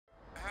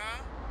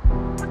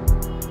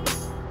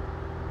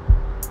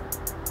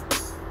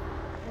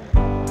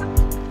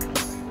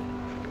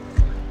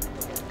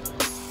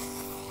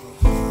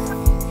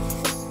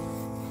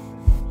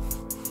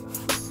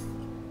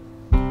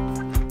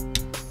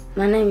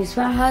My name is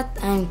Farhad.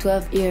 I'm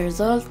 12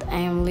 years old. I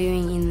am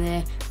living in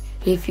the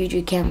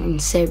refugee camp in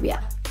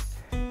Serbia.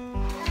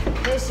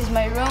 This is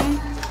my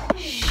room.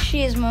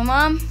 She is my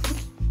mom.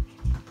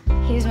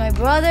 He's my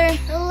brother.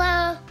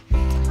 Hello.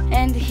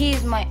 And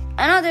he's my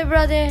another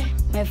brother,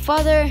 my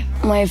father.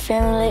 My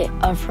family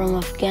are from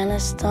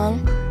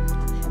Afghanistan.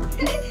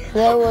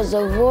 There was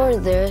a war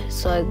there,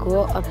 so I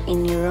grew up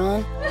in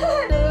Iran.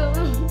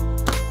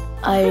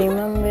 I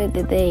remember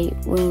the day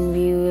when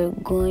we were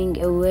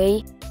going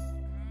away.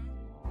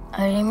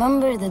 I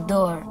remember the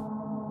door.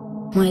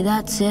 My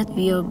dad said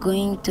we are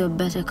going to a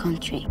better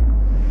country.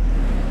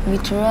 We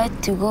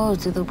tried to go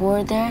to the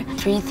border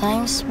 3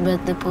 times,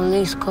 but the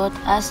police caught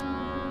us.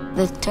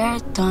 The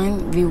 3rd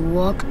time, we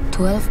walked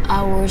 12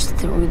 hours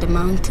through the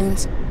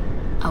mountains.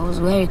 I was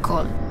very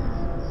cold.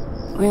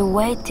 We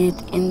waited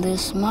in the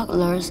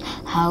smuggler's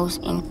house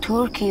in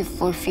Turkey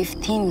for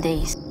 15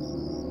 days.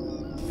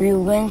 We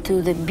went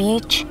to the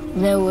beach.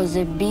 There was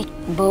a big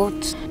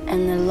boat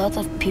and a lot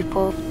of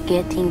people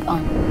getting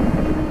on.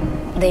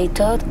 They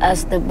told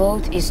us the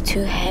boat is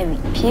too heavy.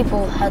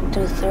 People had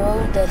to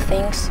throw the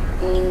things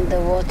in the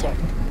water.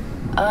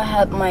 I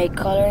had my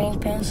coloring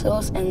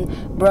pencils and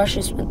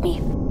brushes with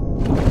me.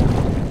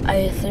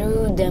 I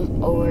threw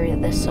them over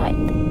the side.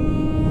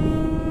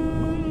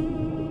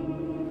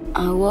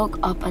 I woke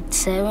up at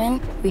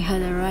 7. We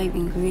had arrived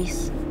in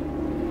Greece.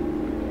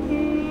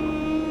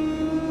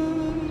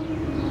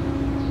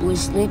 We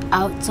slept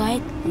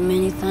outside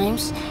many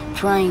times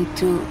trying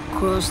to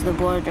cross the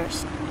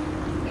borders.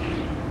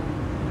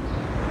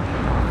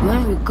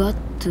 When we got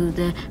to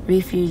the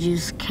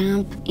refugees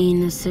camp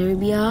in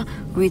Serbia,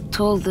 we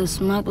told the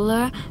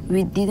smuggler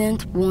we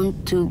didn't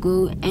want to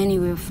go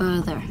anywhere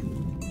further.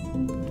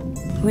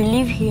 We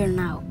live here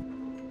now.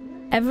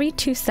 Every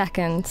 2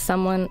 seconds,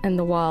 someone in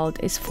the world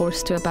is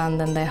forced to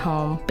abandon their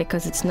home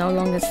because it's no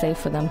longer safe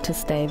for them to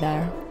stay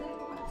there.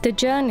 The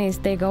journeys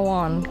they go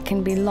on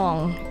can be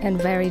long and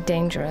very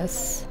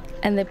dangerous,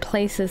 and the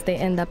places they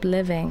end up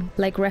living,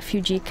 like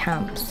refugee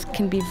camps,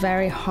 can be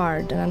very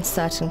hard and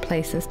uncertain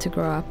places to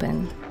grow up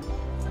in.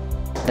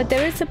 But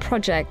there is a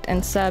project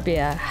in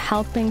Serbia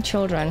helping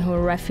children who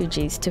are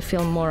refugees to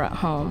feel more at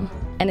home,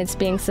 and it's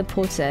being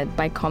supported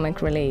by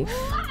Comic Relief.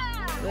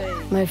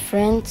 My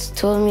friends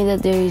told me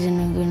that there is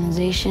an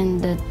organization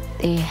that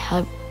they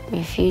help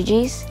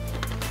refugees.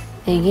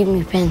 They give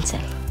me pencil,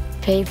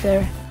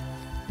 paper,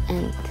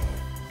 and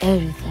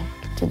everything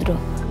to draw.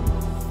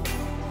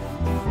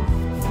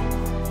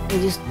 I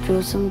just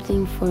drew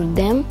something for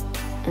them,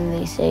 and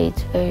they say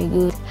it's very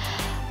good.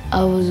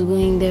 I was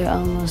going there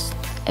almost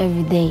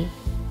every day.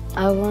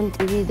 I want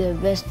to be the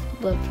best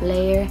football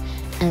player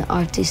and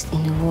artist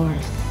in the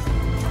world.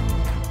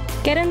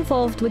 Get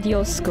involved with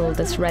your school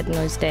this Red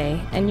Nose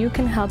Day, and you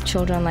can help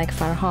children like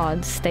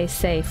Farhad stay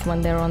safe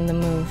when they're on the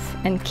move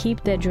and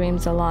keep their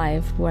dreams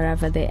alive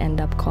wherever they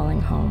end up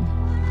calling home.